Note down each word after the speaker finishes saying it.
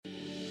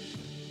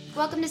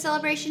Welcome to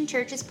Celebration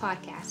Church's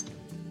podcast.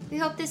 We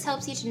hope this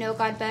helps you to know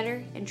God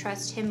better and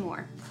trust Him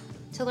more.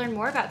 To learn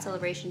more about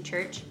Celebration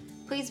Church,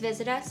 please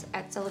visit us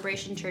at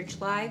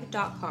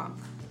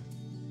celebrationchurchlive.com.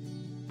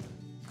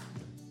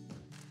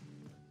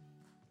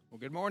 Well,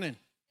 good morning.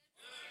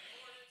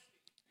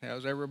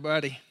 How's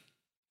everybody?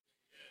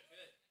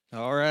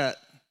 All right.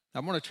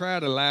 I'm going to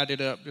try to light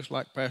it up just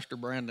like Pastor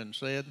Brandon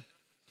said.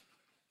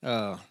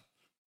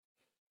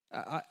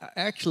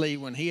 Actually,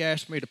 when he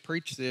asked me to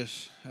preach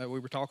this, we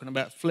were talking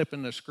about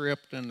flipping the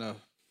script, and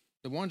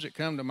the ones that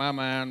come to my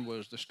mind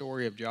was the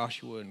story of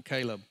Joshua and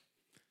Caleb.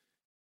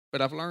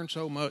 But I've learned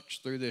so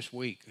much through this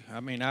week. I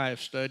mean, I have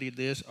studied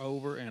this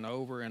over and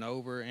over and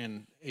over,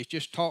 and it's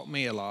just taught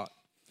me a lot.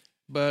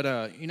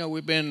 But,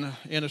 we've been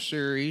in a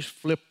series,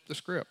 Flip the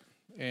Script.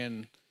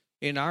 And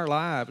in our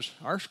lives,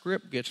 our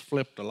script gets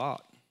flipped a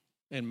lot.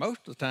 And most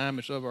of the time,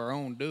 it's of our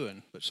own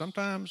doing. But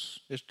sometimes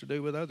it's to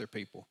do with other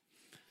people.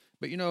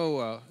 But,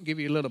 give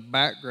you a little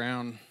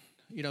background.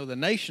 The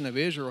nation of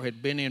Israel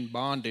had been in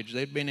bondage.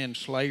 They'd been in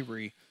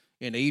slavery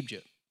in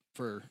Egypt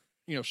for,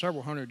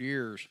 several hundred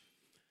years.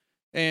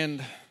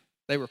 And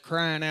they were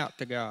crying out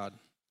to God.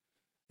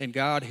 And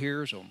God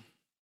hears them.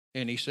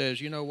 And he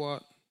says, you know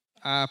what?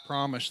 I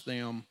promised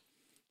them,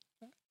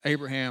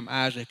 Abraham,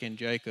 Isaac, and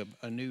Jacob,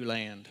 a new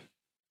land.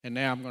 And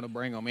now I'm going to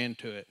bring them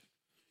into it.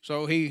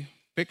 So he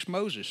picks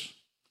Moses.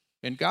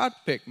 And God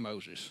picked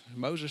Moses.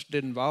 Moses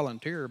didn't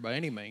volunteer by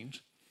any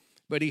means.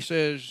 But he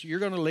says, you're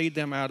going to lead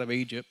them out of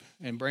Egypt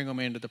and bring them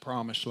into the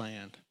promised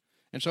land.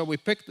 And so we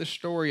picked this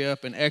story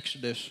up in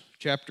Exodus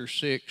chapter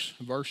 6,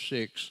 verse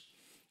 6.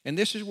 And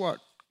this is what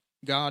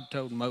God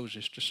told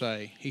Moses to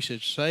say. He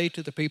said, say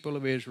to the people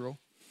of Israel,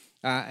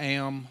 I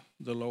am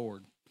the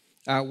Lord.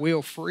 I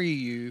will free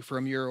you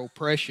from your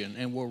oppression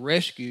and will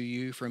rescue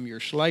you from your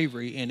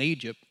slavery in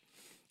Egypt.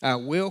 I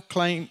will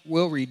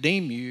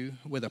redeem you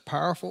with a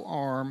powerful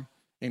arm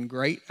and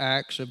great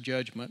acts of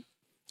judgment.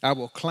 I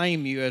will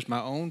claim you as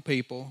my own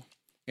people,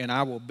 and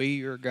I will be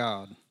your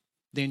God.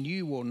 Then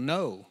you will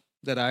know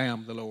that I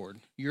am the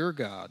Lord, your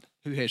God,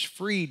 who has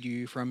freed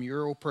you from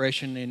your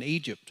oppression in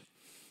Egypt.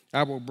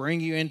 I will bring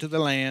you into the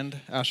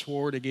land I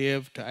swore to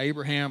give to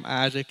Abraham,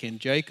 Isaac, and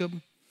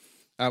Jacob.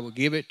 I will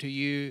give it to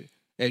you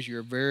as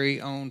your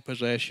very own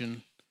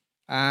possession.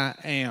 I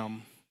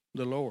am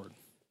the Lord.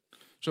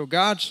 So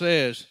God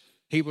says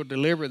he will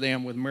deliver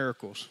them with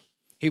miracles.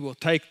 He will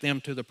take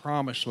them to the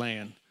promised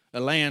land,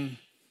 a land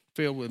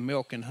filled with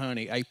milk and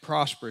honey, a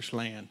prosperous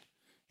land.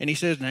 And he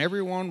says, and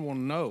everyone will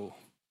know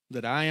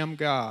that I am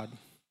God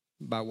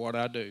by what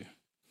I do.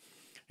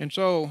 And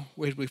so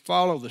as we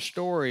follow the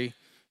story,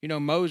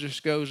 Moses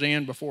goes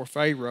in before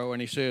Pharaoh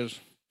and he says,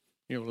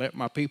 let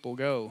my people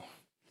go.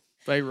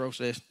 Pharaoh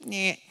says, nah,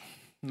 I'm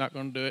not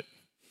going to do it.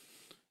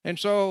 And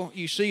so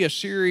you see a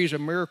series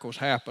of miracles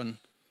happen.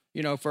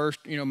 First,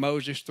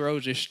 Moses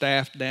throws his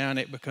staff down,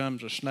 it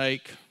becomes a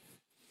snake.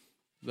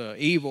 The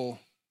evil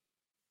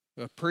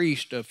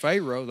priest of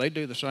Pharaoh, they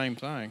do the same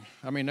thing.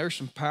 I mean, there's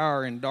some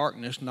power in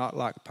darkness, not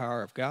like the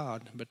power of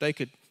God, but they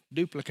could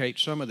duplicate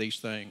some of these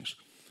things.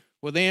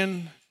 Well,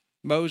 then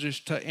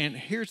Moses, and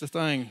here's the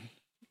thing,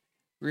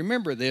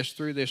 remember this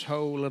through this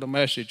whole little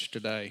message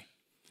today.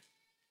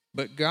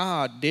 But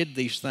God did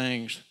these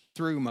things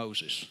through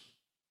Moses.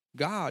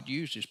 God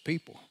uses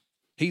people.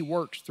 He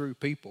works through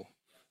people.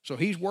 So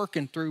he's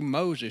working through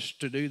Moses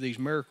to do these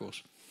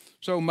miracles.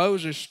 So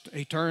Moses,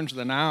 he turns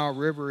the Nile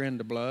River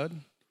into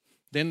blood.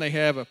 Then they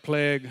have a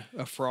plague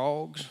of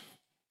frogs,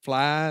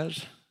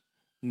 flies,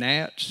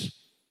 gnats,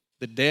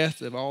 the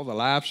death of all the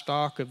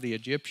livestock of the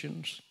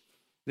Egyptians.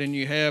 Then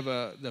you have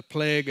the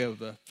plague of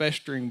the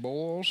festering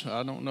boils.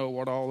 I don't know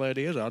what all that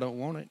is. I don't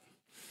want it.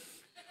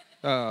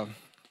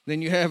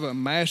 Then you have a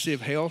massive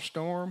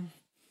hailstorm,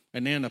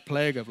 and then a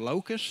plague of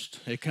locusts.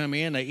 They come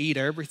in, they eat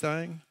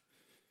everything,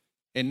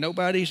 and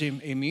nobody's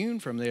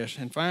immune from this.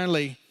 And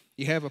finally,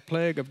 you have a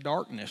plague of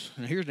darkness.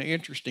 And here's the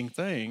interesting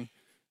thing.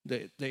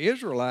 The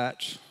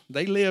Israelites,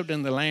 they lived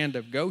in the land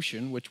of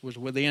Goshen, which was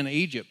within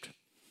Egypt,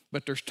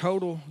 but there's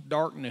total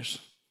darkness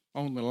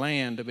on the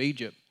land of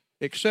Egypt,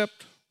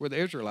 except where the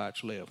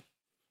Israelites live.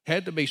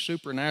 Had to be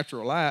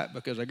supernatural light,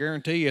 because I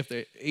guarantee you if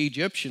the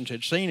Egyptians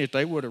had seen it,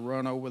 they would have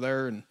run over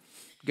there and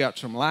got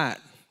some light,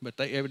 but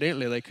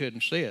evidently they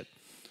couldn't see it.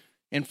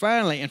 And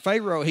finally, and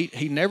Pharaoh,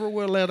 he never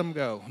will let them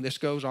go. This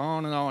goes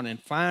on,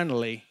 and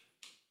finally,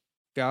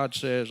 God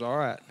says, all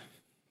right,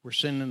 we're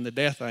sending the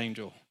death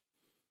angel.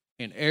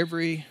 And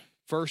every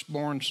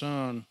firstborn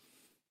son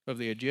of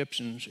the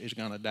Egyptians is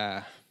going to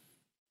die.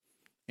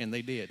 And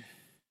they did.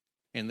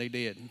 And they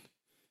did.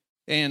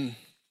 And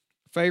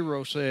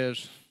Pharaoh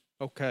says,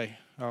 okay,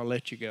 I'll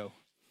let you go.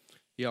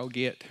 Y'all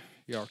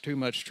too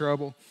much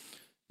trouble.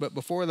 But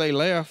before they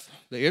left,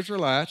 the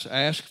Israelites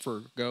asked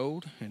for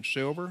gold and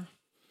silver.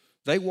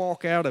 They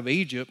walk out of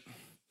Egypt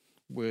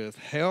with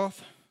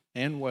health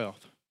and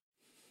wealth.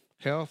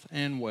 Health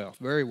and wealth,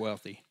 very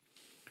wealthy.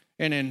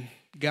 And then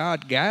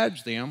God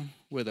guides them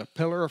with a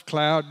pillar of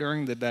cloud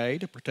during the day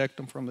to protect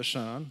them from the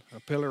sun, a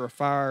pillar of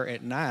fire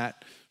at night,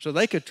 so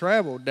they could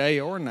travel day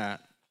or night.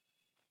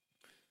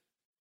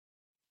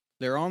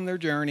 They're on their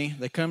journey.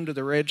 They come to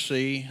the Red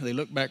Sea. They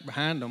look back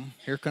behind them.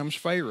 Here comes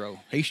Pharaoh.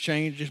 He's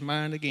changed his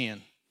mind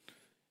again.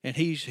 And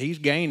he's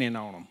gaining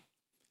on them.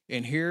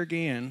 And here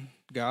again,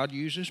 God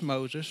uses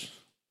Moses,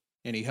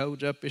 and he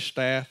holds up his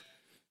staff.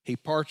 He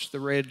parts the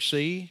Red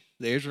Sea.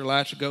 The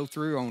Israelites go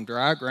through on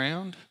dry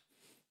ground.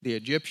 The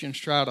Egyptians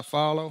try to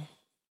follow.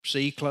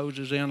 Sea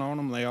closes in on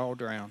them. They all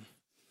drown.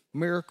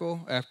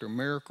 Miracle after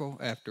miracle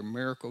after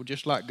miracle,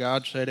 just like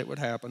God said it would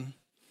happen.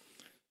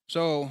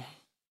 So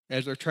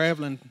as they're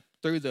traveling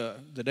through the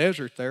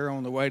desert there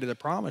on the way to the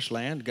promised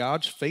land,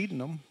 God's feeding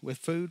them with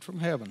food from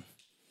heaven.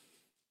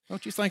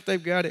 Don't you think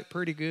they've got it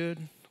pretty good?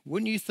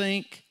 Wouldn't you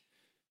think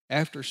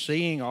after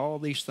seeing all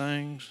these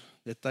things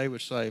that they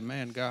would say,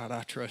 man, God,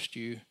 I trust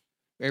you.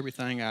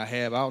 Everything I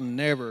have, I'll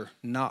never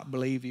not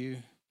believe you.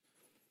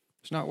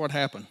 It's not what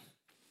happened.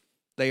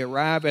 They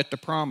arrive at the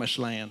promised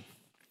land.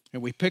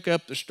 And we pick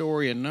up the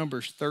story in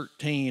Numbers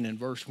 13 and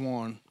verse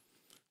 1.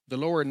 The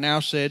Lord now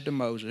said to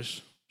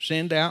Moses,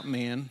 send out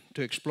men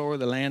to explore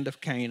the land of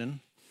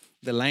Canaan,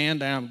 the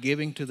land I am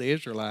giving to the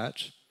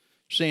Israelites.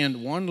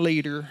 Send one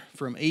leader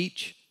from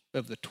each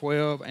of the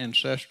 12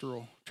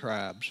 ancestral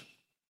tribes.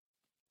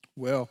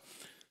 Well,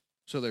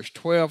 so there's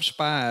 12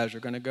 spies are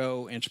going to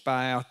go and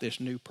spy out this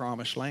new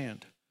promised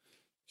land.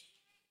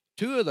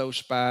 2 of those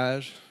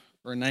spies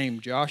are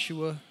named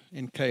Joshua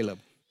and Caleb.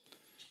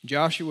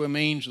 Joshua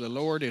means the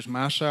Lord is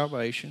my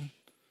salvation.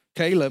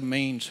 Caleb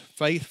means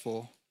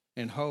faithful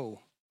and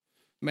whole.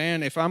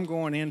 Man, if I'm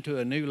going into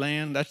a new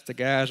land, that's the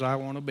guys I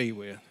want to be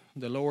with.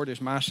 The Lord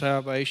is my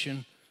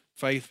salvation,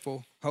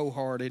 faithful,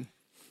 wholehearted.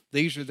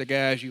 These are the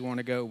guys you want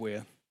to go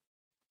with.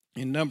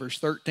 In Numbers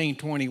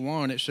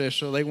 13:21, it says,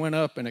 so they went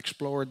up and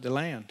explored the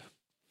land.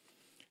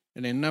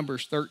 And in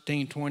Numbers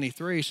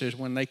 13:23, it says,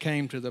 when they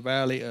came to the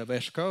valley of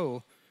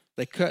Eshcol,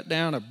 they cut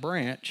down a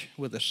branch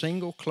with a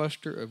single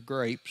cluster of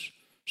grapes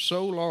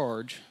so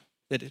large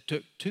that it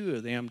took 2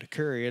 of them to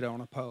carry it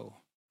on a pole.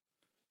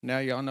 Now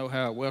y'all know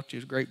how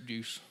Welch's grape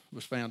juice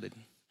was founded.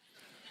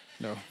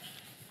 No.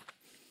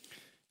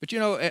 But you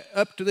know,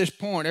 up to this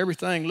point,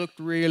 everything looked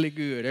really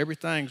good.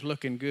 Everything's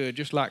looking good,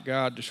 just like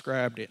God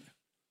described it.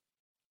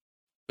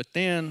 But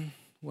then,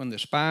 when the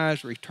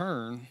spies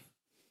return,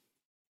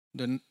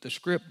 the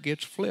script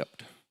gets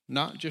flipped.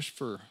 Not just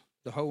for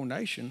the whole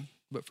nation,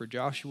 but for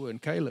Joshua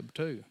and Caleb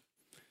too.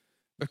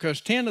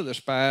 Because 10 of the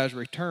spies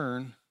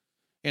return,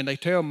 and they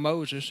tell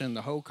Moses, and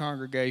the whole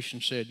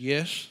congregation said,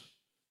 yes,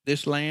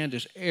 this land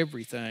is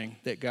everything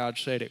that God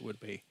said it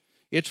would be.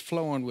 It's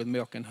flowing with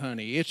milk and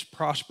honey. It's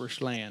prosperous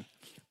land.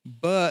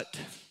 But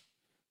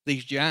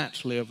these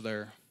giants live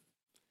there,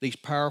 these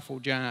powerful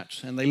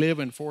giants, and they live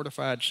in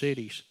fortified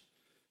cities.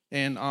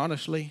 And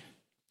honestly,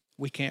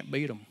 we can't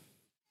beat them.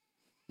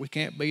 We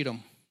can't beat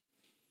them.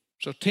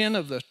 So 10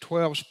 of the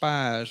 12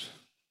 spies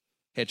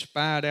had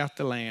spied out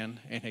the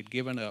land and had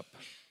given up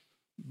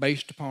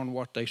based upon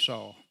what they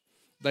saw.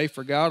 They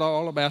forgot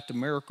all about the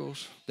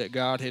miracles that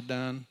God had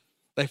done.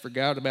 They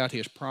forgot about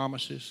his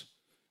promises,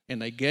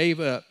 and they gave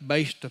up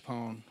based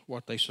upon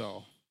what they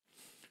saw.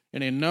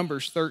 And in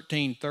Numbers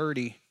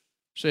 13:30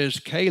 says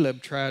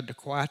Caleb tried to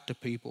quiet the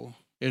people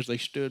as they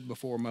stood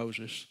before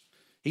Moses.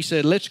 He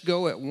said, let's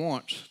go at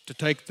once to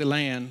take the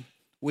land.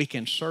 We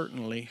can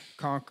certainly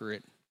conquer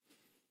it.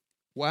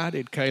 Why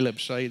did Caleb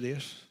say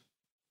this?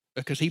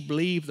 Because he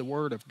believed the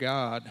word of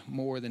God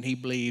more than he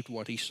believed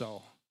what he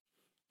saw.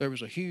 There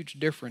was a huge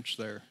difference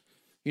there.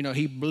 You know,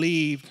 he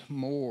believed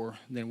more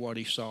than what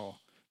he saw.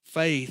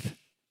 Faith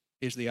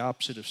is the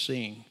opposite of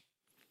seeing.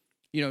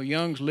 You know,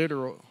 Young's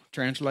literal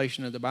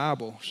translation of the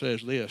Bible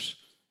says this.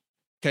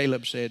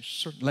 Caleb said,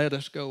 let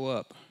us go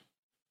up.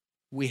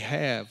 We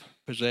have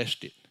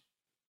possessed it.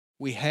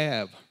 We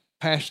have,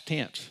 past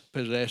tense,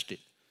 possessed it.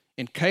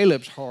 In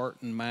Caleb's heart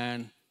and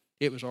mind,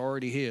 it was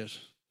already his.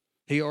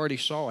 He already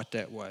saw it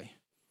that way.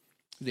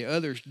 The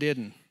others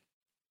didn't.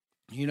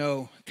 You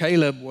know,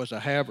 Caleb was a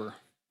haver.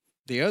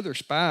 The other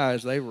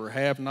spies, they were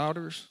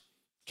have-notters,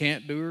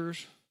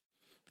 can't-doers.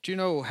 But you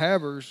know,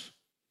 havers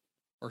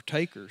are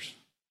takers,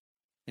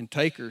 and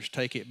takers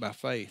take it by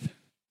faith.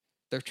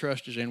 Their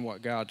trust is in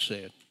what God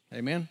said.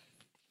 Amen?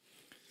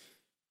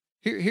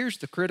 Here's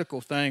the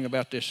critical thing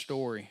about this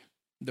story.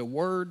 The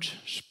words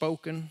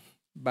spoken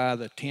by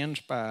the 10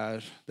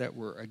 spies that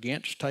were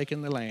against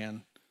taking the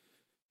land,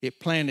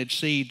 it planted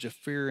seeds of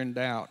fear and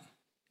doubt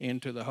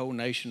into the whole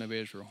nation of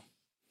Israel.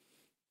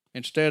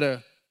 Instead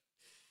of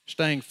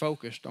staying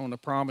focused on the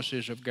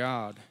promises of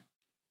God,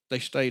 they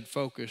stayed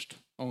focused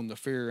on the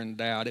fear and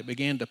doubt. It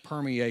began to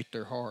permeate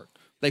their heart.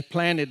 They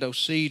planted those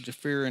seeds of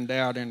fear and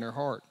doubt in their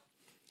heart.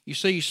 You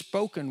see,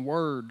 spoken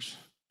words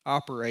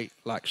operate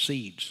like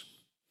seeds.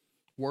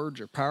 Words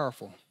are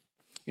powerful.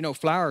 You know,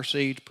 flower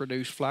seeds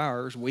produce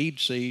flowers. Weed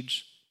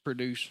seeds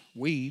produce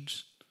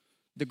weeds.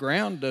 The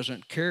ground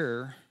doesn't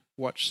care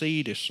what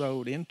seed is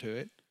sowed into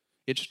it.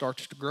 It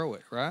starts to grow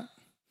it, right?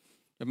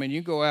 I mean,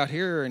 you go out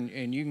here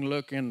and you can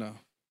look in the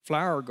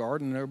flower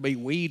garden, there'll be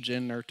weeds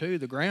in there too.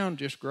 The ground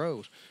just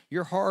grows.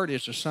 Your heart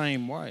is the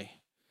same way.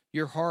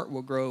 Your heart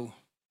will grow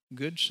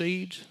good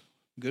seeds,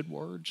 good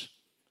words,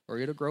 or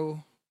it'll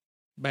grow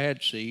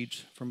bad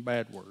seeds from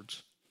bad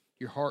words.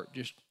 Your heart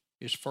just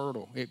is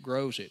fertile. It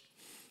grows it.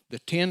 The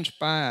 10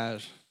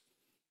 spies,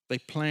 they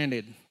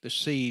planted the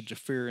seeds of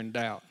fear and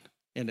doubt,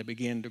 and they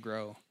begin to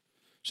grow.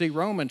 See,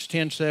 Romans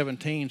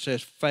 10:17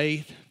 says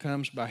faith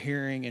comes by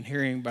hearing, and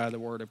hearing by the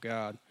word of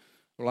God.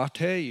 Well, I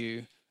tell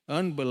you,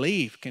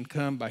 unbelief can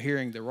come by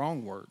hearing the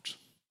wrong words.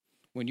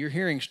 When you're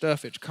hearing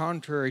stuff that's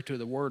contrary to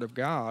the word of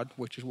God,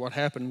 which is what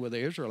happened with the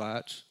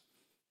Israelites,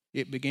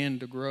 it began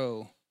to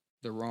grow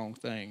the wrong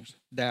things,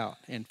 doubt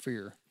and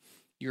fear.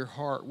 Your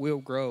heart will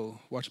grow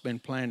what's been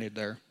planted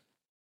there.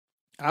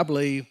 I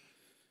believe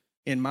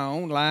in my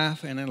own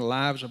life and in the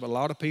lives of a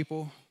lot of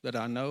people that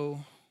I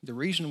know, the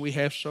reason we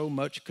have so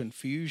much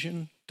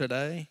confusion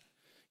today,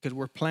 because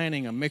we're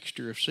planting a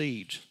mixture of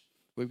seeds.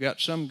 We've got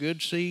some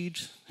good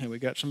seeds and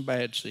we've got some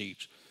bad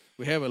seeds.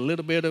 We have a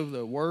little bit of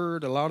the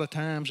word a lot of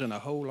times and a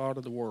whole lot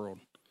of the world.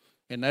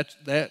 And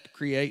that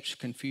creates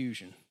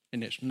confusion,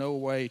 and it's no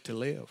way to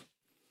live.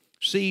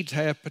 Seeds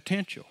have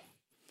potential.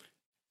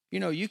 You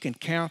know, you can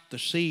count the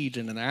seeds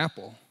in an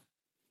apple,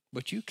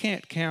 but you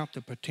can't count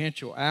the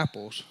potential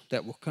apples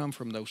that will come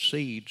from those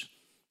seeds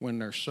when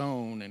they're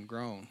sown and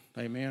grown.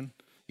 Amen?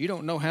 You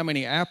don't know how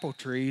many apple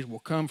trees will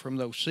come from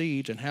those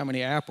seeds and how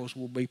many apples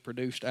will be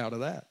produced out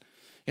of that.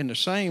 In the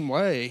same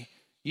way,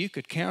 you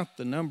could count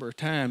the number of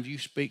times you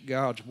speak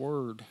God's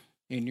word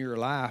in your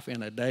life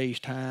in a day's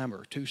time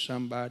or to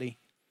somebody,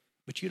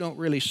 but you don't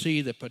really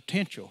see the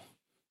potential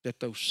that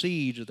those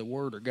seeds of the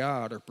word of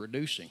God are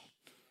producing.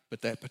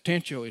 But that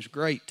potential is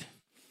great.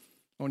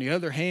 On the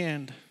other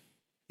hand,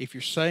 if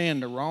you're saying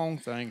the wrong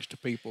things to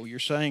people, you're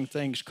saying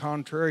things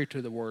contrary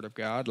to the word of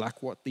God,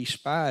 like what these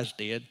spies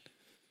did,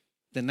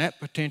 then that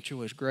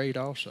potential is great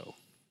also,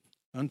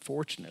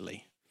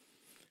 unfortunately.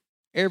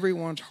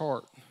 Everyone's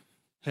heart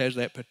has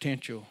that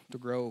potential to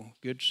grow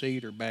good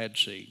seed or bad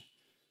seed.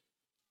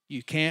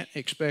 You can't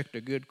expect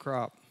a good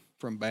crop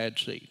from bad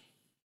seed.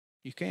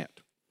 You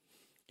can't.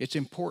 It's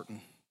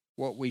important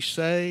what we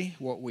say,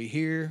 what we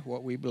hear,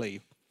 what we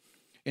believe.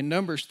 In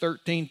Numbers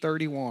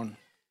 13:31,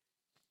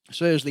 it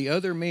says, the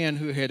other men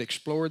who had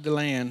explored the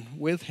land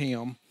with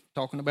him,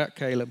 talking about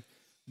Caleb,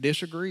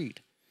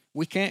 disagreed.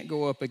 We can't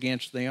go up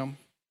against them.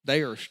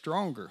 They are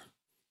stronger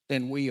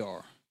than we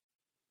are.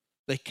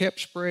 They kept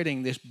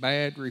spreading this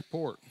bad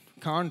report,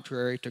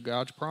 contrary to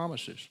God's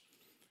promises.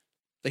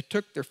 They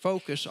took their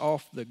focus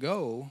off the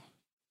goal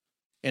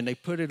and they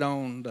put it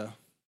on the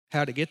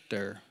how to get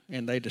there,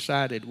 and they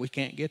decided we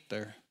can't get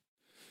there.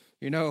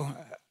 You know,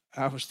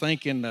 I was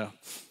thinking a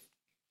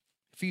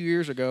few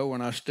years ago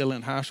when I was still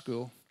in high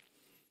school,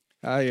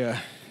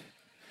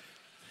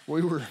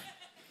 we were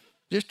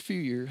just a few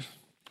years.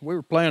 We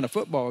were playing a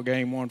football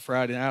game one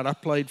Friday night. I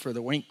played for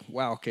the Wink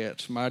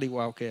Wildcats, Mighty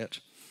Wildcats.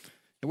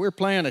 And we were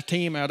playing a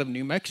team out of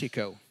New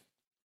Mexico.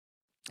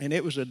 And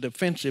it was a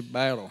defensive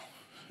battle.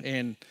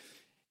 And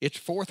it's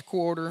fourth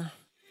quarter.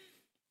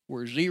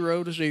 We're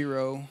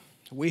 0-0.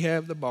 We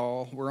have the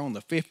ball. We're on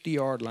the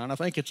 50-yard line. I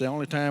think it's the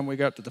only time we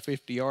got to the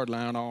 50-yard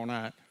line all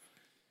night.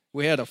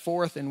 We had a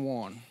 4th and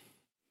 1.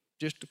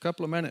 Just a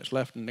couple of minutes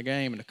left in the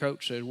game, and the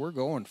coach said, we're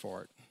going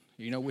for it.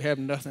 You know, we have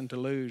nothing to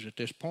lose at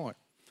this point.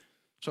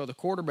 So the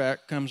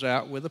quarterback comes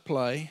out with a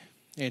play,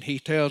 and he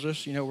tells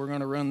us, you know, we're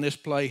going to run this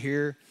play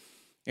here,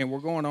 and we're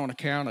going on a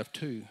count of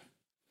 2.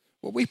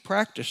 Well, we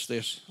practice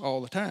this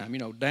all the time, you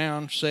know,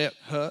 down, set,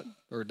 hut,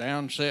 or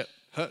down, set,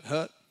 hut,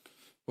 hut.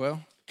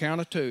 Well,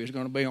 count of 2 is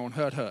going to be on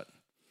hut, hut.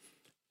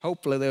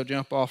 Hopefully they'll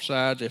jump off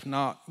sides. If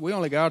not, we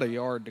only got a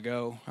yard to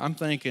go. I'm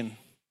thinking,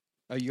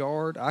 a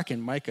yard? I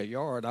can make a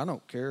yard. I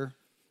don't care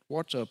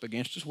what's up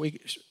against us.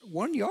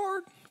 1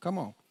 yard? Come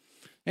on.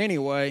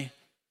 Anyway,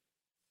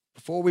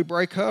 before we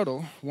break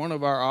huddle, one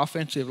of our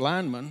offensive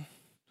linemen,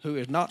 who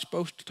is not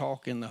supposed to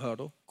talk in the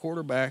huddle,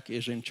 quarterback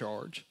is in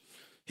charge.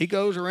 He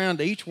goes around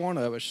to each one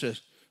of us and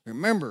says,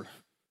 remember,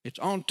 it's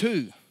on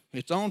 2.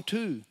 It's on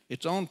 2.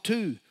 It's on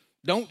 2.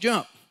 Don't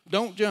jump.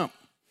 Don't jump.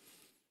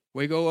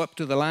 We go up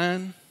to the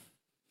line.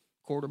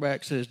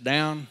 Quarterback says,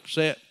 down,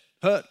 set,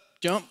 hut,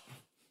 jump.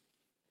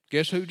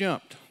 Guess who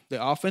jumped?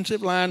 The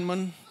offensive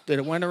lineman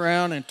that went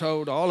around and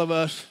told all of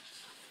us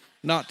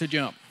not to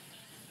jump.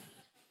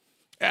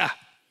 Ah.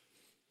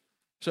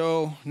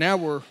 So now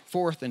we're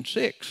 4th and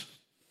 6,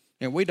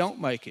 and we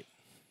don't make it.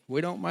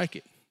 We don't make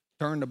it.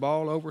 Turn the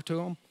ball over to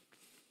them.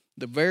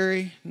 The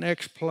very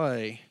next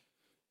play,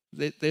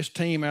 this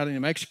team out in New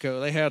Mexico,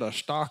 they had a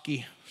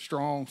stocky,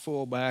 strong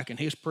fullback, and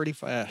he's pretty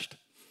fast.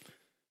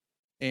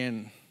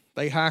 And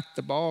they hiked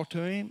the ball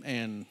to him,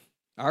 and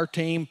our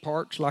team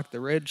parts like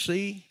the Red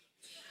Sea.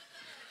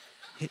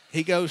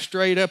 He goes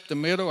straight up the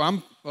middle.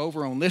 I'm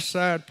over on this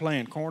side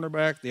playing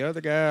cornerback. The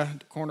other guy,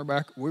 the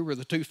cornerback, we were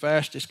the 2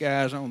 fastest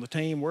guys on the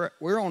team.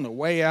 We're on the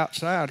way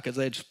outside because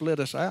they'd split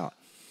us out.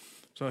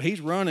 So he's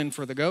running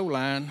for the goal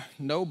line,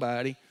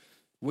 nobody.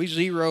 We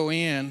zero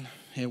in,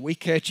 and we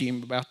catch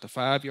him about the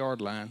 5-yard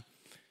line,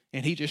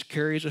 and he just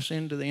carries us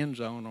into the end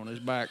zone on his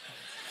back.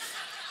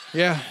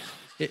 Yeah,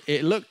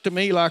 it looked to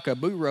me like a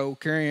burro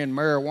carrying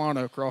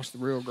marijuana across the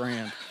Rio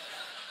Grande.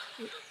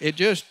 It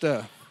just...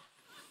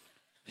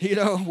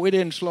 We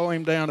didn't slow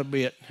him down a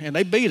bit. And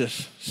they beat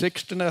us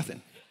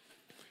 6-0.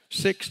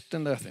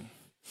 6-0.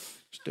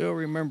 Still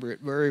remember it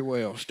very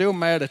well. Still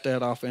mad at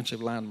that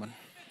offensive lineman.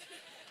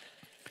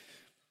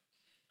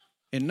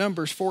 In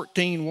Numbers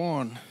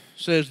 14:1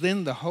 says,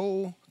 then the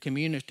whole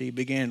community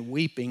began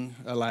weeping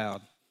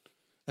aloud.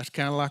 That's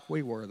kind of like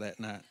we were that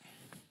night.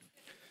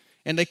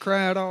 And they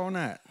cried all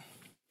night.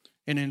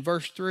 And in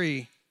verse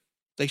 3,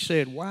 they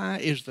said, why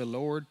is the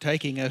Lord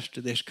taking us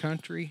to this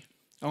country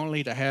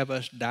only to have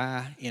us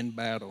die in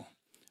battle?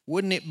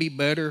 Wouldn't it be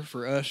better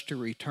for us to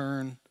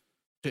return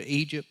to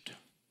Egypt?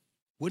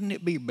 Wouldn't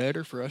it be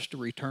better for us to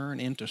return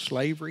into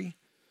slavery?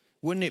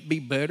 Wouldn't it be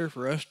better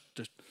for us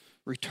to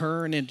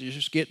return into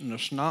just getting the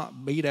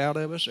snot beat out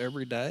of us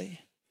every day?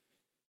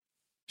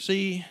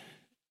 See,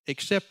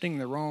 accepting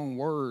the wrong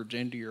words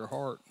into your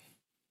heart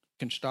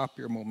can stop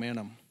your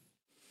momentum.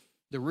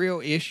 The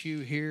real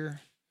issue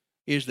here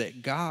is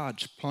that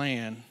God's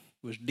plan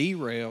was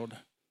derailed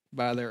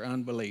by their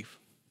unbelief.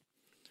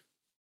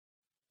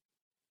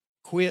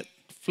 Quit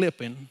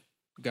flipping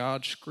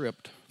God's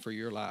script for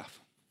your life.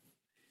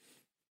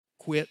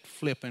 Quit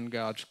flipping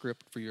God's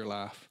script for your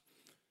life.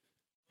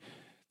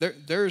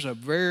 There's a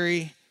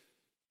very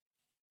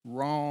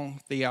wrong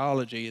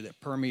theology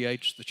that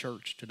permeates the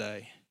church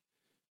today.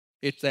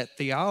 It's that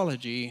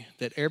theology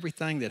that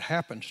everything that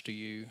happens to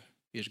you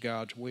is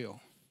God's will.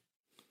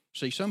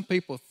 See, some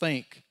people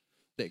think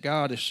that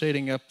God is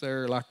sitting up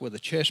there like with a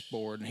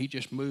chessboard and he's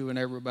just moving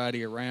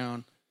everybody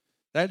around.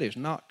 That is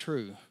not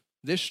true.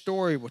 This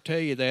story will tell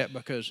you that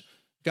because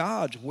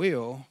God's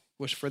will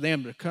was for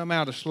them to come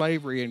out of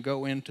slavery and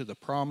go into the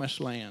promised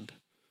land.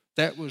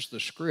 That was the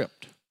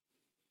script.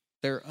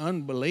 Their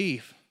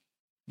unbelief,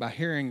 by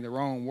hearing the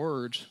wrong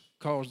words,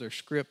 caused their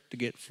script to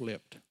get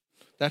flipped.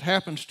 That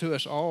happens to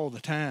us all the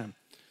time.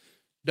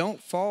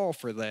 Don't fall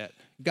for that.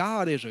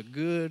 God is a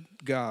good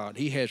God.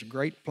 He has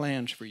great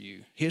plans for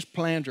you. His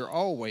plans are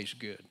always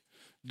good.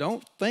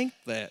 Don't think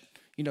that,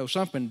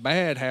 something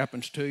bad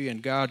happens to you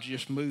and God's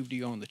just moved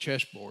you on the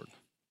chessboard.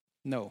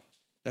 No,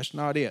 that's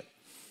not it.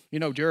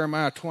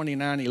 Jeremiah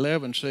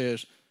 29:11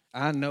 says,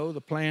 I know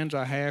the plans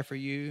I have for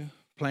you,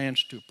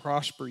 plans to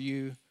prosper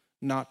you,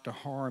 not to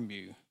harm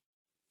you.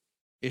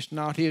 It's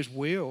not His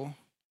will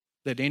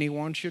that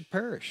anyone should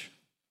perish.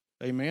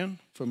 Amen?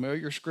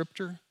 Familiar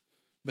scripture?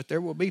 But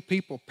there will be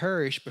people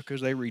perish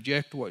because they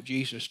reject what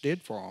Jesus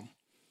did for them.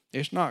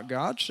 It's not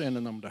God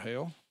sending them to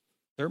hell.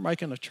 They're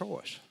making a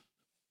choice.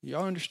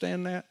 Y'all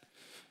understand that?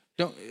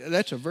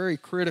 That's a very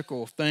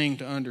critical thing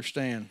to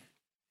understand.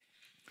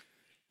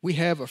 We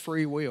have a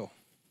free will.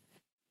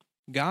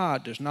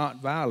 God does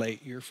not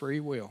violate your free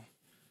will.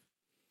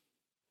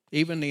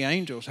 Even the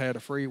angels had a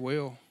free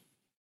will.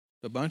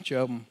 A bunch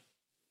of them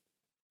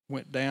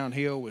went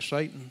downhill with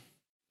Satan.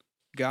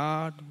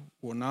 God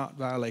will not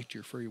violate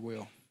your free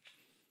will.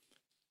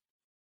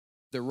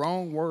 The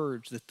wrong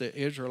words that the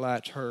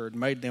Israelites heard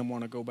made them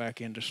want to go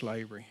back into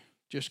slavery.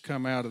 Just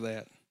come out of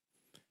that.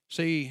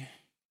 See,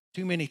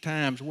 too many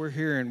times we're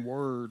hearing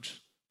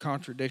words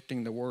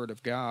contradicting the Word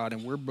of God,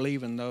 and we're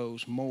believing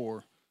those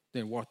more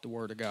than what the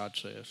Word of God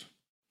says.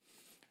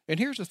 And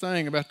here's the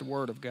thing about the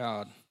Word of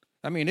God.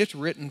 It's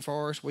written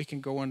for us. We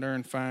can go in there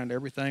and find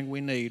everything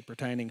we need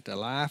pertaining to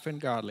life and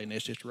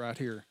godliness. It's right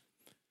here.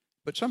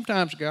 But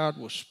sometimes God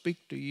will speak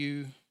to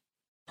you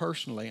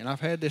personally, and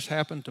I've had this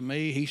happen to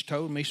me. He's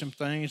told me some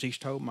things. He's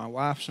told my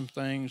wife some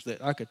things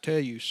that I could tell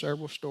you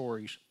several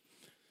stories.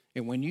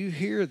 And when you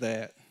hear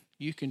that,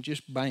 you can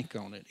just bank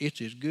on it.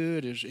 It's as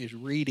good as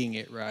reading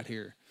it right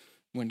here.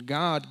 When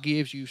God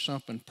gives you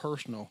something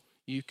personal,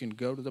 you can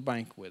go to the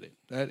bank with it.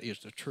 That is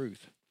the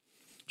truth.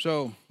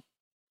 So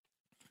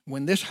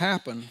when this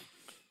happened,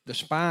 the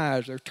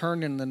spies are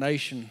turning the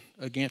nation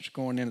against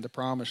going into the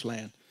promised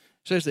land.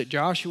 It says that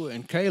Joshua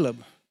and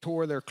Caleb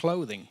tore their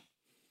clothing.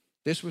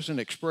 This was an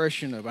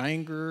expression of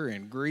anger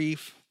and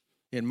grief.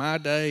 In my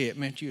day, it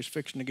meant you was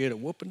fixing to get a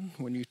whooping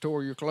when you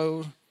tore your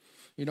clothes.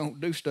 You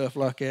don't do stuff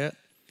like that.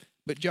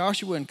 But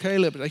Joshua and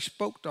Caleb, they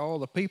spoke to all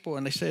the people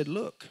and they said,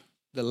 look,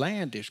 the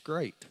land is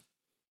great.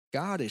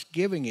 God is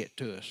giving it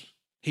to us.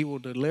 He will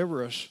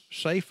deliver us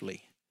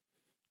safely.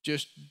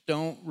 Just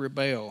don't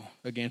rebel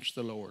against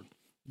the Lord.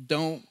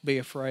 Don't be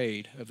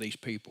afraid of these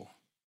people.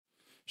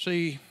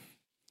 See,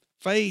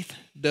 faith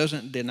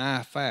doesn't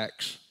deny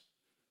facts.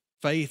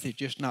 Faith is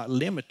just not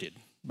limited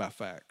by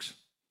facts.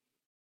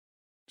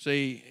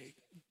 See,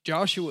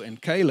 Joshua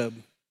and Caleb,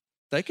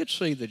 they could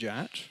see the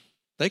giants.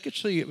 They could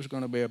see it was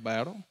going to be a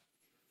battle,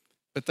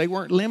 but they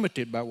weren't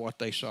limited by what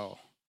they saw.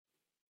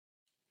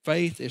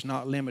 Faith is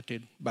not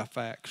limited by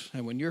facts.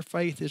 And when your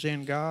faith is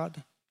in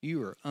God,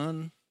 you are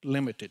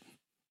unlimited.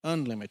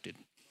 Unlimited.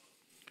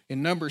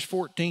 In Numbers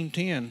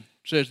 14:10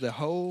 says the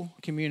whole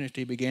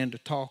community began to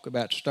talk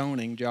about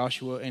stoning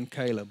Joshua and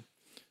Caleb.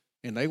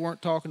 And they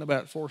weren't talking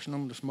about forcing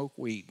them to smoke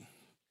weed.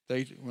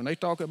 When they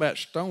talk about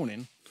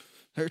stoning,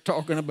 they're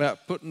talking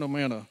about putting them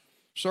in a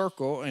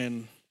circle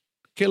and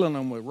killing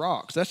them with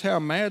rocks. That's how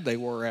mad they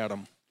were at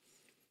them.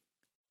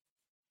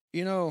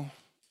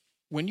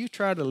 When you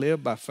try to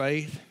live by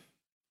faith,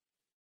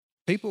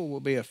 People will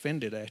be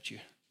offended at you.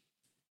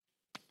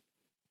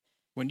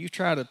 When you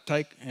try to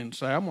take and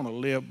say, I'm going to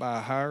live by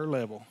a higher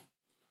level,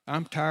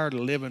 I'm tired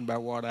of living by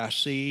what I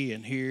see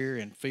and hear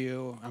and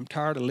feel. I'm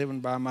tired of living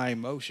by my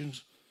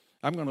emotions.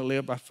 I'm going to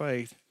live by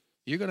faith.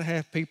 You're going to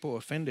have people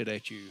offended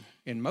at you.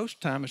 And most of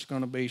the time it's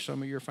going to be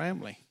some of your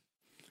family.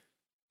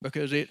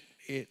 Because it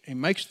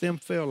makes them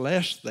feel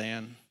less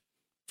than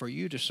for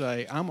you to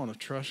say, I'm going to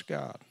trust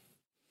God.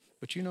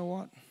 But you know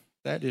what?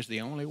 That is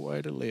the only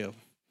way to live,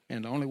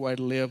 and the only way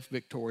to live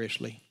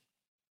victoriously.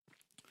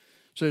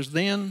 It says,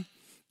 then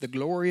the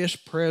glorious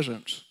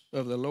presence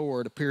of the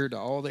Lord appeared to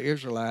all the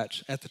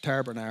Israelites at the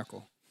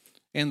tabernacle.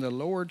 And the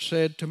Lord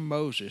said to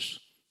Moses,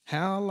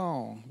 how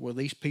long will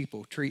these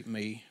people treat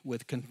me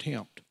with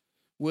contempt?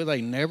 Will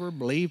they never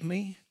believe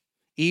me,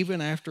 even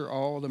after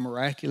all the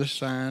miraculous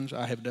signs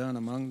I have done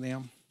among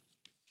them?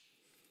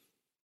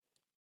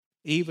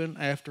 Even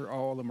after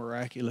all the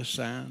miraculous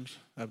signs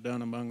I've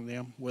done among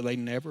them, will they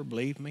never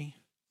believe me?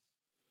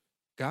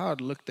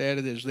 God looked at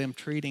it as them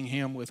treating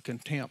him with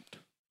contempt.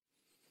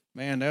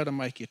 Man, that'll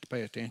make you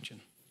pay attention.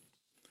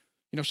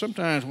 You know,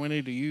 sometimes we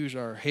need to use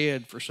our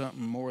head for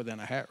something more than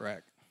a hat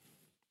rack.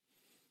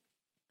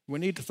 We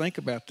need to think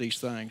about these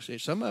things.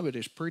 Some of it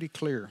is pretty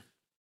clear.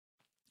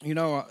 You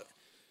know,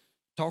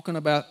 talking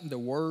about the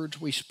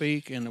words we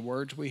speak and the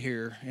words we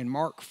hear, in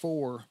Mark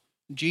 4,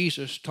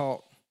 Jesus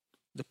taught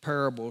the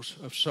parables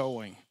of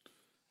sowing.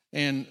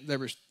 And there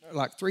was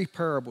like 3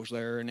 parables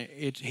there, and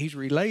he's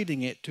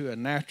relating it to a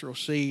natural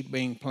seed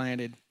being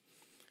planted.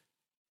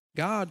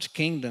 God's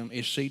kingdom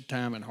is seed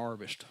time and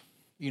harvest.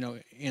 You know,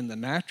 in the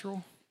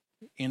natural,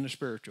 in the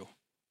spiritual.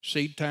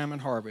 Seed time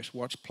and harvest.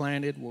 What's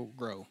planted will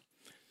grow.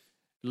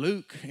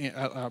 Luke,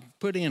 I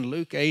put in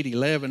Luke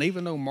 8:11,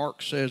 even though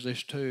Mark says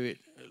this too,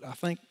 I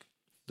think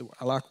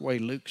I like the way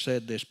Luke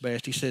said this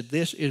best. He said,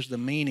 this is the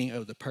meaning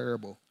of the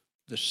parable.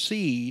 The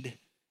seed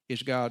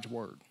is God's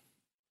word.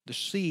 The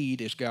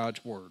seed is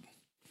God's word.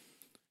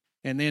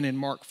 And then in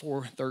Mark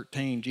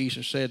 4:13,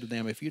 Jesus said to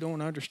them, if you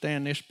don't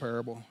understand this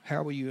parable,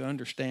 how will you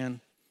understand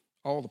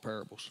all the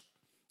parables?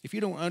 If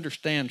you don't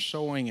understand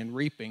sowing and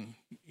reaping,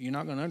 you're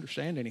not going to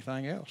understand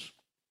anything else.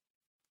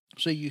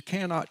 See, you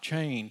cannot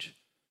change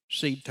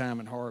seed time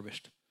and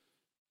harvest,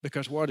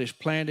 because what is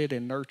planted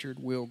and nurtured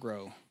will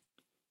grow.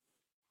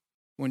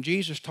 When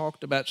Jesus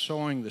talked about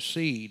sowing the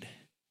seed,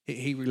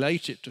 he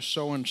relates it to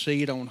sowing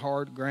seed on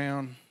hard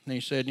ground. And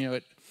he said, you know,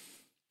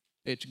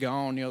 it's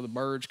gone, you know, the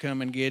birds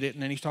come and get it.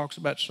 And then he talks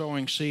about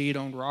sowing seed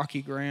on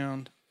rocky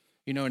ground,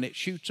 you know, and it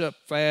shoots up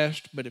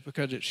fast, but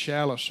because it's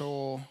shallow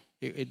soil,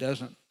 it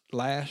doesn't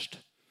last.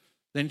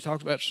 Then he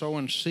talks about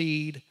sowing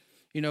seed,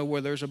 you know,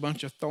 where there's a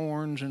bunch of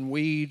thorns and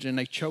weeds and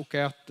they choke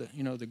out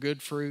the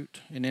good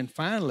fruit. And then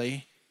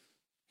finally,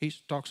 he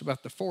talks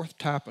about the 4th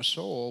type of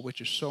soil,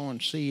 which is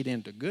sowing seed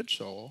into good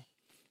soil,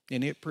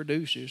 and it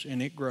produces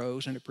and it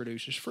grows and it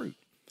produces fruit.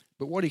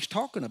 But what he's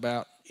talking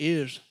about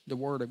is the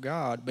Word of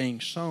God being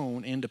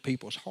sown into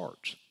people's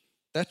hearts.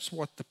 That's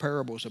what the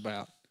parable's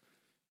about.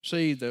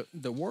 See,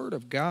 the Word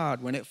of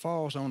God, when it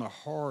falls on a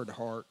hard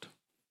heart,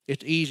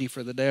 it's easy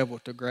for the devil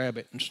to grab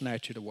it and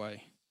snatch it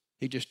away.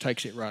 He just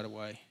takes it right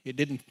away. It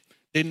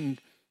didn't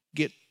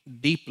get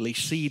deeply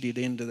seeded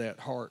into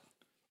that heart.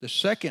 The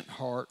second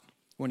heart,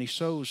 when he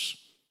sows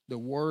the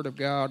Word of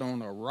God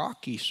on a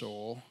rocky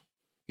soil,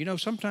 you know,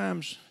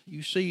 sometimes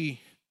you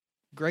see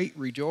great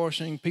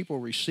rejoicing. People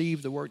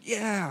receive the Word.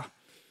 Yeah,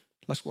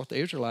 that's what the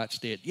Israelites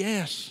did.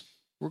 Yes,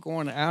 we're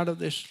going out of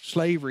this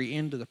slavery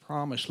into the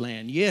promised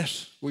land.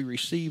 Yes, we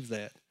received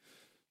that.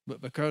 But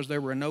because there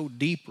were no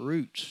deep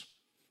roots,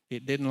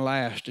 it didn't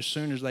last. As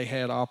soon as they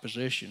had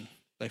opposition,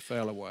 they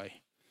fell away.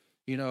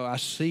 You know, I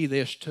see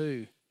this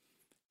too.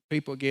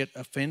 People get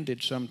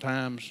offended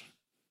sometimes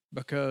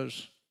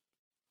because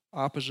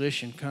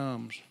opposition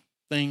comes.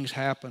 Things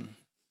happen.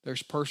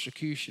 There's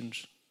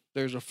persecutions.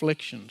 There's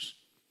afflictions.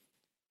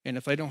 And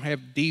if they don't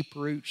have deep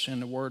roots in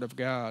the Word of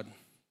God,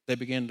 they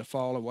begin to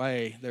fall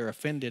away. They're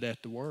offended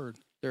at the Word.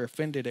 They're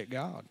offended at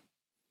God.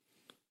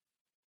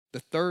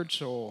 The third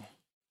soil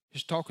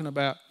is talking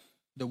about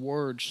the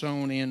Word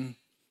sown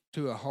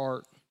into a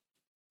heart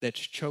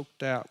that's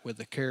choked out with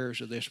the cares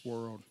of this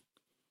world.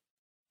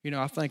 You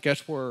know, I think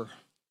that's where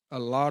a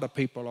lot of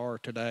people are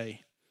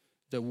today.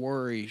 The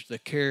worries, the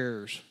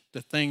cares,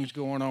 the things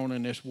going on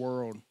in this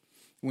world.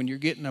 When you're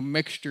getting a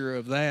mixture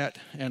of that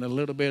and a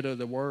little bit of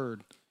the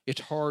Word,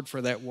 it's hard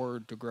for that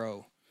Word to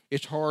grow.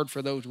 It's hard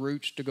for those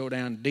roots to go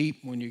down deep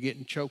when you're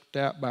getting choked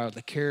out by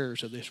the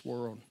cares of this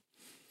world.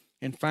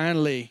 And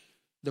finally,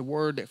 the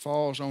Word that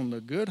falls on the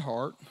good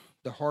heart,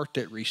 the heart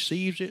that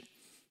receives it,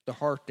 the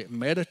heart that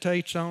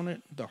meditates on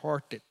it, the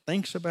heart that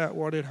thinks about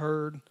what it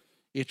heard,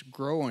 it's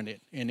growing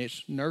it and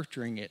it's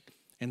nurturing it.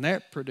 And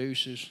that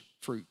produces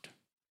fruit.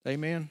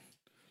 Amen?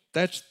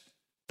 That's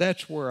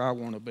where I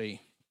want to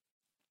be.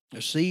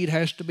 A seed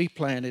has to be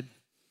planted.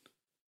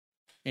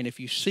 And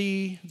if you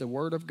see the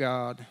Word of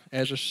God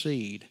as a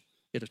seed,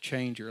 it'll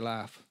change your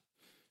life.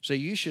 So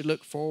you should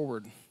look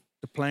forward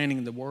to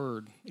planting the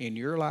Word in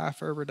your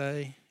life every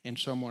day and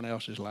someone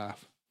else's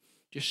life.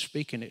 Just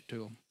speaking it to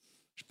them.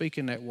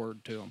 speaking that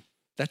word to them.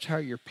 That's how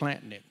you're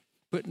planting it,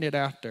 putting it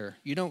out there.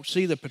 You don't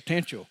see the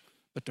potential,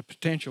 but the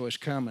potential is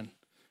coming.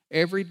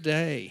 Every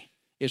day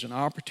is an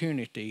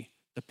opportunity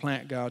to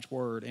plant God's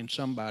word in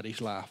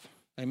somebody's life.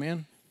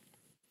 Amen?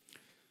 It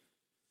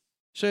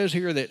says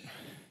here that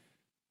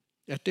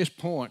at this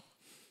point,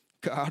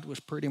 God was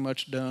pretty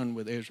much done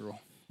with Israel.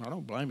 I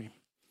don't blame him.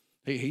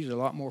 He's a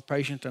lot more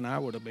patient than I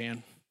would have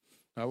been.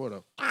 That would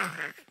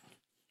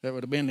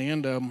have been the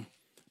end of them.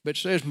 But it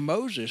says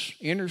Moses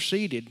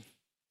interceded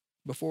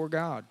before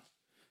God.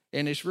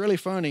 And it's really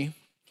funny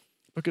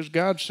because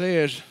God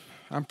says,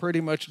 I'm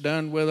pretty much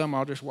done with them.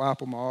 I'll just wipe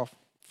them off,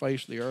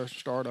 face the earth,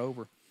 start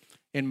over.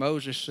 And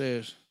Moses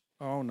says,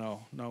 oh,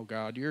 no,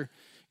 God.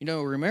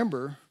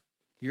 Remember,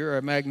 you're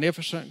a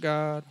magnificent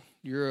God.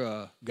 You're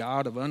a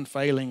God of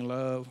unfailing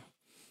love.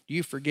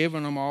 You've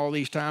forgiven them all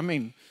these times. I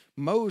mean,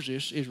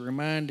 Moses is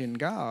reminding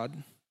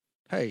God,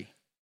 hey,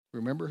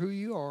 remember who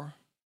you are.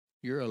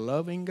 You're a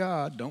loving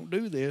God. Don't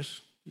do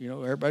this.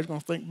 Everybody's going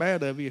to think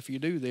bad of you if you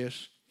do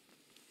this.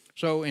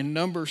 So in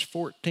Numbers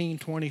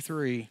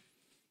 14:23,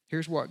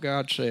 here's what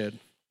God said.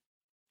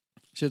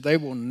 He said, they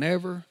will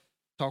never,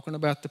 talking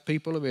about the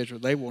people of Israel,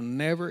 they will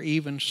never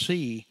even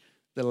see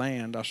the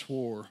land I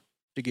swore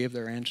to give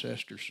their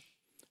ancestors.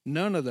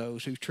 None of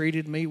those who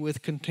treated me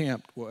with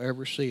contempt will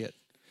ever see it.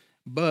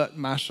 But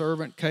my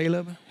servant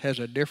Caleb has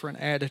a different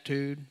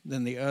attitude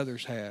than the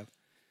others have.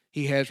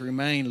 He has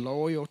remained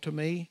loyal to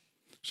me,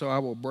 so I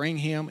will bring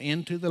him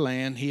into the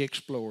land he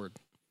explored.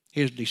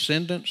 His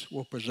descendants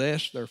will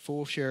possess their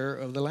full share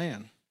of the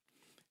land.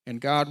 And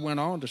God went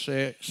on to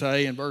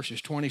say in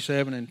verses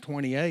 27 and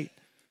 28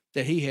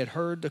 that he had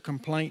heard the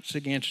complaints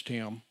against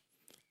him,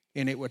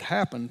 and it would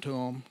happen to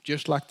them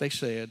just like they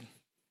said,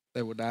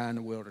 they would die in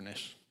the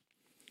wilderness.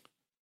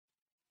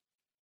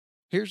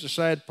 Here's the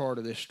sad part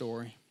of this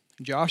story.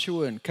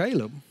 Joshua and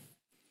Caleb,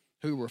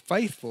 who were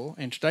faithful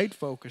and stayed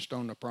focused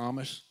on the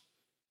promise,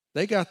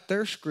 they got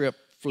their script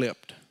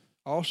flipped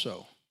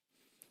also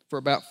for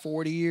about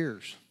 40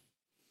 years.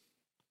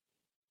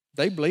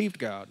 They believed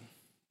God.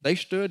 They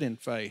stood in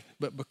faith.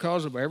 But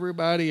because of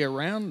everybody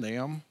around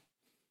them,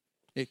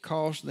 it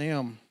caused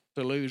them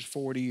to lose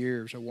 40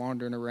 years of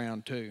wandering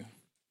around too.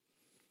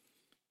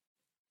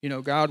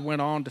 God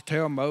went on to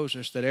tell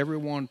Moses that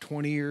everyone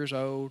 20 years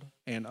old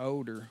and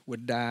older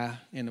would die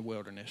in the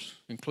wilderness,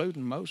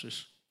 including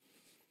Moses.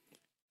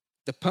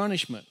 The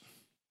punishment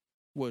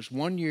was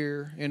 1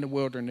 year in the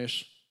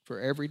wilderness for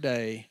every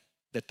day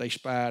that they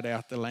spied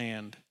out the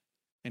land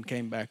and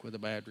came back with a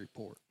bad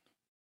report.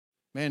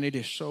 Man, it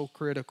is so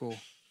critical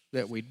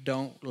that we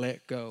don't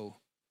let go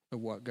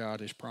of what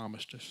God has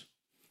promised us.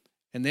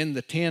 And then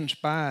the 10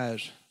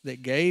 spies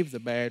that gave the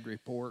bad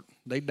report,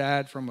 they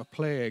died from a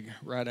plague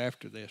right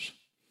after this.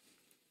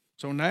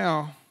 So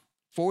now,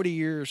 40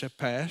 years have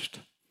passed.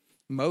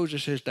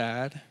 Moses has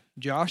died.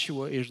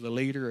 Joshua is the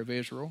leader of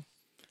Israel.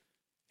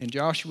 And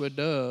Joshua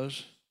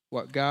does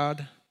what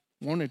God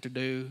wanted to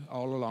do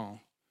all along.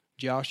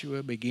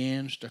 Joshua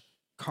begins to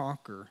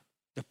conquer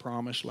the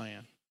promised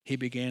land. He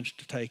begins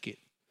to take it.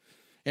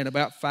 And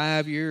about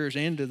 5 years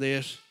into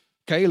this,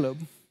 Caleb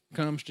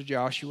comes to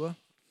Joshua.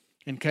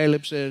 And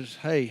Caleb says,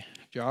 hey,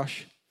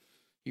 Josh,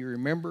 you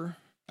remember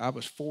I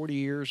was 40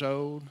 years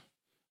old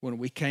when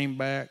we came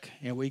back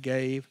and we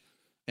gave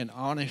an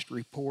honest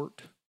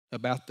report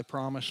about the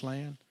promised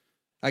land?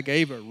 I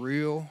gave a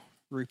real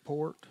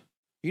report.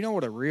 You know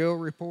what a real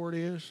report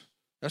is?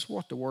 That's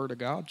what the Word of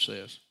God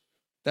says.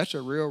 That's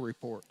a real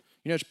report.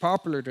 It's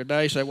popular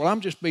today to say, well,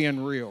 I'm just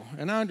being real.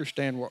 And I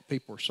understand what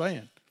people are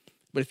saying.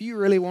 But if you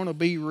really want to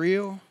be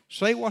real,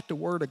 say what the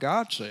Word of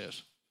God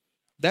says.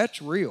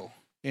 That's real.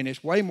 And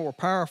it's way more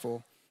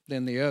powerful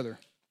than the other.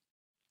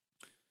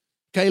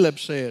 Caleb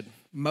said,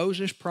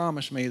 Moses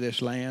promised me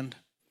this land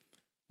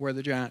where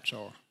the giants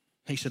are.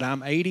 He said,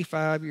 I'm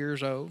 85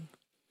 years old.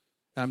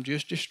 I'm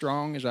just as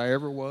strong as I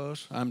ever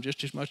was. I'm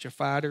just as much a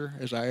fighter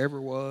as I ever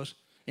was.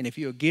 And if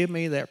you'll give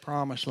me that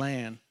promised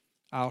land,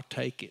 I'll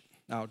take it.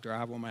 I'll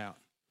drive them out.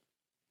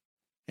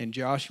 And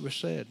Joshua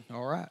said,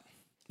 all right,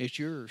 it's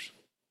yours.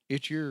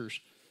 It's yours.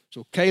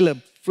 So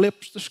Caleb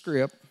flips the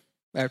script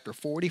after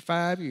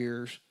 45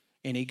 years,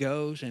 and he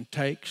goes and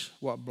takes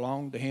what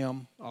belonged to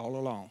him all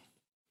along.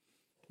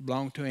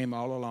 Belonged to him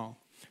all along.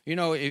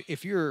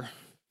 If you're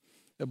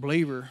a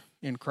believer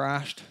in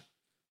Christ,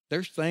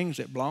 there's things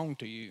that belong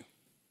to you.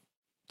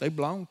 They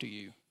belong to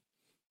you.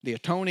 The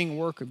atoning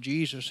work of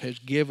Jesus has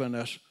given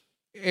us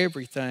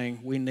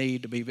everything we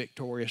need to be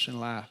victorious in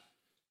life.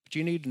 But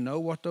you need to know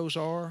what those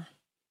are.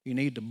 You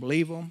need to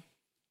believe them,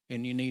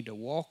 and you need to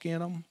walk in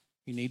them.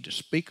 You need to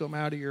speak them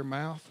out of your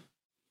mouth.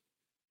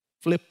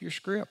 Flip your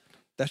script.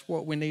 That's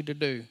what we need to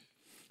do.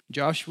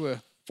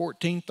 Joshua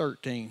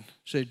 14:13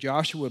 said,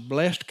 Joshua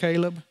blessed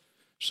Caleb,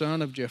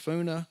 son of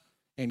Jephunneh,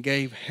 and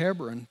gave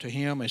Hebron to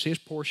him as his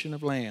portion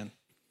of land.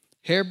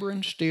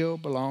 Hebron still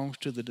belongs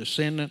to the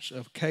descendants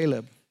of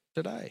Caleb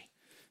today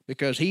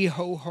because he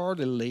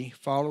wholeheartedly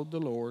followed the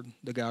Lord,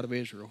 the God of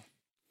Israel.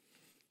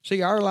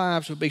 See, our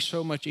lives would be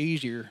so much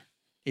easier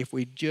if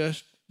we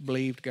just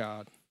believed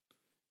God.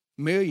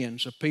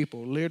 Millions of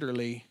people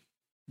literally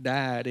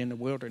died in the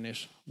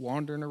wilderness,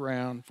 wandering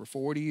around for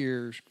 40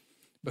 years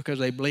because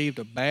they believed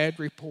a bad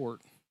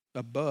report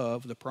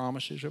above the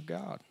promises of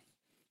God.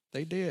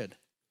 They did.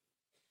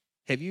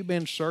 Have you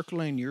been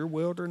circling your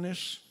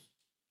wilderness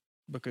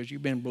because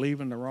you've been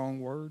believing the wrong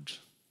words?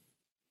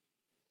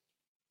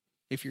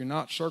 If you're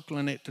not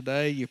circling it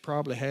today, you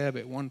probably have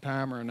at one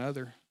time or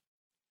another.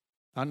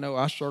 I know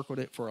I circled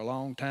it for a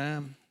long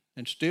time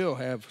and still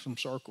have some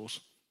circles.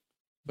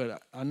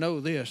 But I know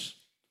this.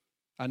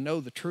 I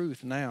know the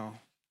truth now.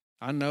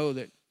 I know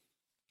that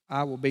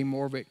I will be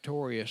more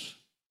victorious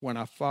when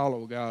I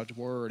follow God's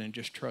word and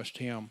just trust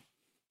Him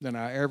than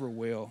I ever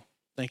will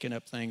thinking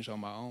up things on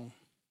my own.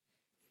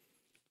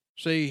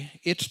 See,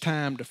 it's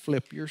time to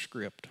flip your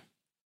script.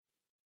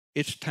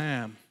 It's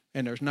time,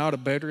 and there's not a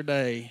better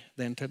day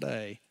than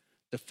today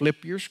to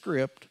flip your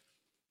script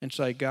and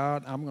say,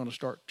 God, I'm going to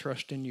start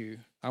trusting you.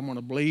 I'm going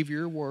to believe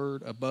your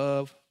word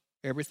above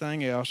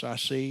everything else I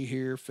see,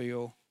 hear,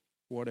 feel,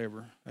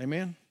 whatever.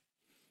 Amen?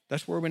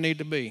 That's where we need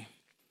to be.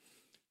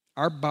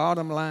 Our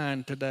bottom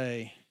line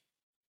today,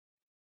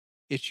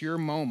 it's your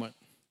moment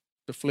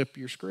to flip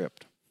your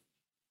script.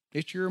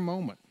 It's your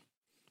moment.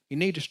 You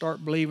need to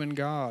start believing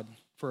God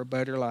for a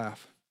better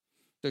life.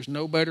 There's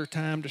no better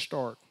time to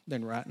start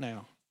than right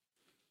now.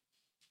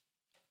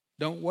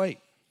 Don't wait.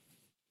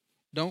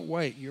 Don't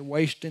wait. You're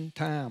wasting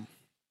time.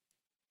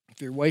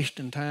 If you're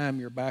wasting time,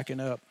 you're backing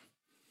up.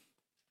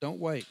 Don't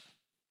wait.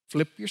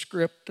 Flip your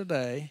script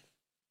today.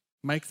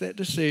 Make that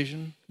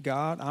decision.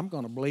 God, I'm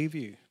going to believe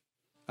you.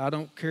 I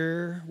don't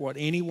care what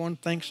anyone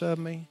thinks of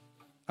me.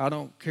 I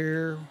don't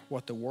care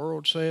what the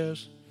world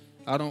says.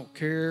 I don't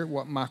care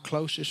what my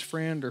closest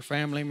friend or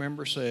family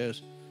member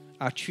says.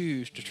 I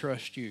choose to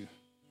trust you.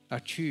 I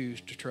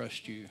choose to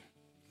trust you.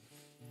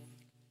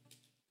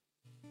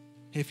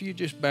 If you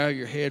just bow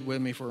your head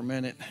with me for a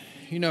minute.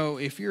 You know,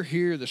 if you're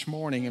here this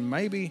morning and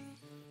maybe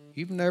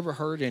you've never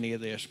heard any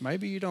of this,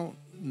 maybe you don't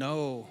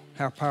know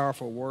how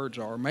powerful words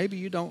are, maybe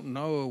you don't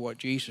know what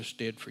Jesus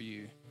did for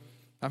you,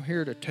 I'm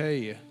here to tell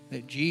you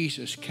that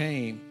Jesus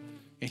came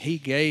and He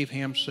gave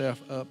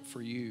Himself up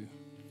for you.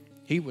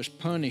 He was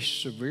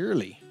punished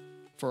severely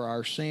for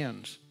our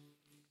sins.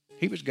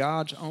 He was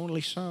God's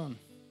only Son.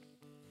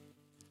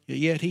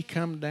 Yet He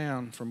come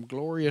down from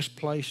glorious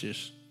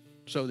places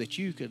so that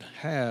you could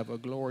have a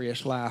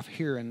glorious life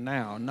here and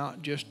now,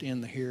 not just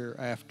in the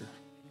hereafter.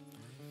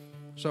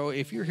 So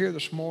if you're here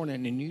this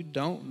morning and you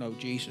don't know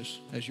Jesus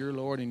as your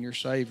Lord and your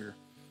Savior,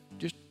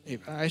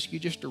 if I ask you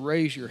just to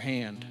raise your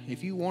hand.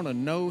 If you want to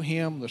know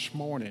Him this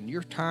morning,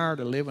 you're tired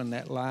of living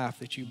that life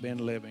that you've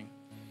been living.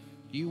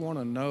 You want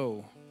to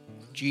know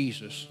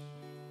Jesus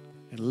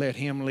and let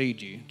Him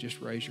lead you. Just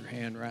raise your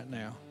hand right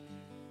now.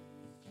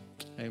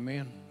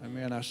 Amen.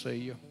 Amen. I see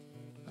you.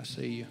 I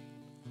see you.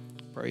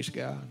 Praise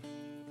God.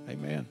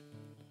 Amen.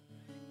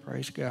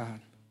 Praise God.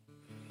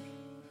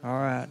 All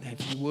right.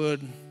 If you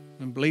would,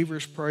 and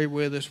believers, pray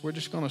with us. We're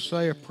just going to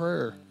say a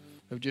prayer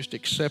of just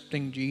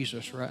accepting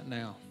Jesus right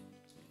now.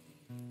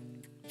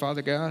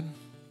 Father God,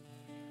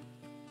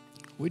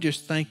 we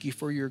just thank you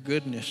for your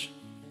goodness.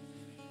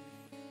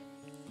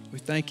 We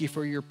thank you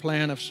for your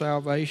plan of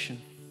salvation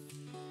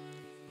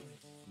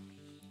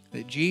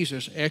that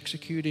Jesus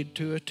executed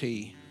to a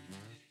T.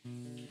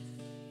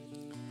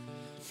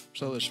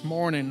 So this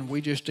morning,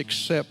 we just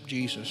accept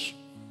Jesus.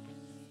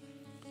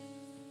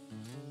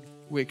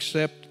 We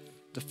accept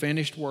the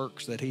finished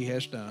works that He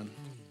has done.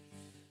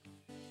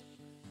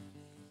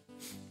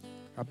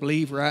 I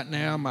believe right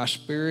now my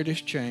spirit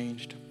is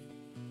changed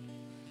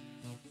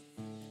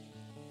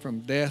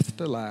from death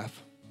to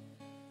life.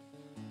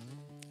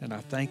 And I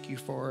thank you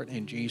for it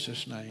in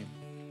Jesus' name.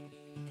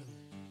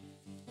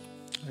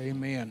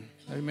 Amen.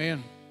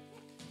 Amen.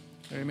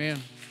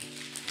 Amen.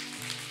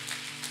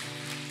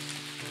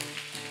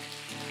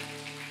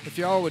 If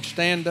y'all would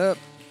stand up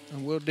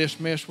and we'll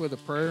dismiss with a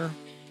prayer.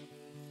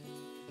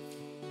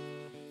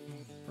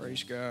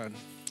 Praise God.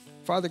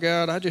 Father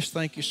God, I just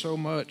thank you so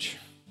much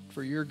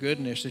for your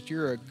goodness, that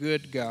you're a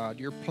good God.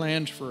 Your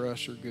plans for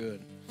us are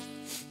good.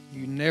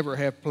 You never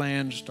have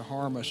plans to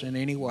harm us in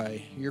any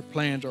way. Your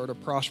plans are to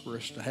prosper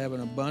us, to have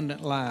an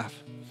abundant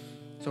life.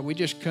 So we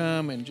just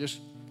come in just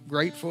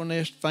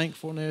gratefulness,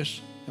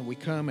 thankfulness, and we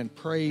come and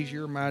praise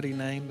your mighty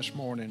name this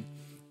morning.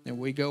 And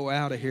we go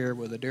out of here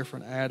with a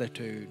different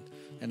attitude,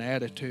 an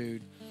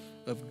attitude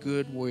of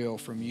goodwill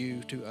from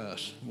you to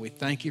us. We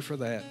thank you for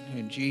that.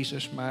 In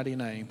Jesus' mighty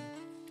name,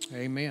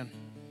 amen.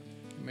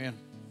 Amen.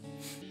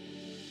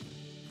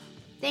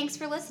 Thanks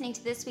for listening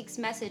to this week's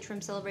message from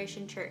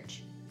Celebration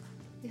Church.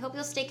 We hope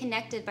you'll stay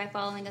connected by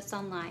following us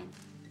online.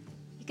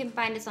 You can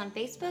find us on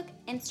Facebook,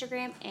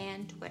 Instagram,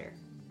 and Twitter.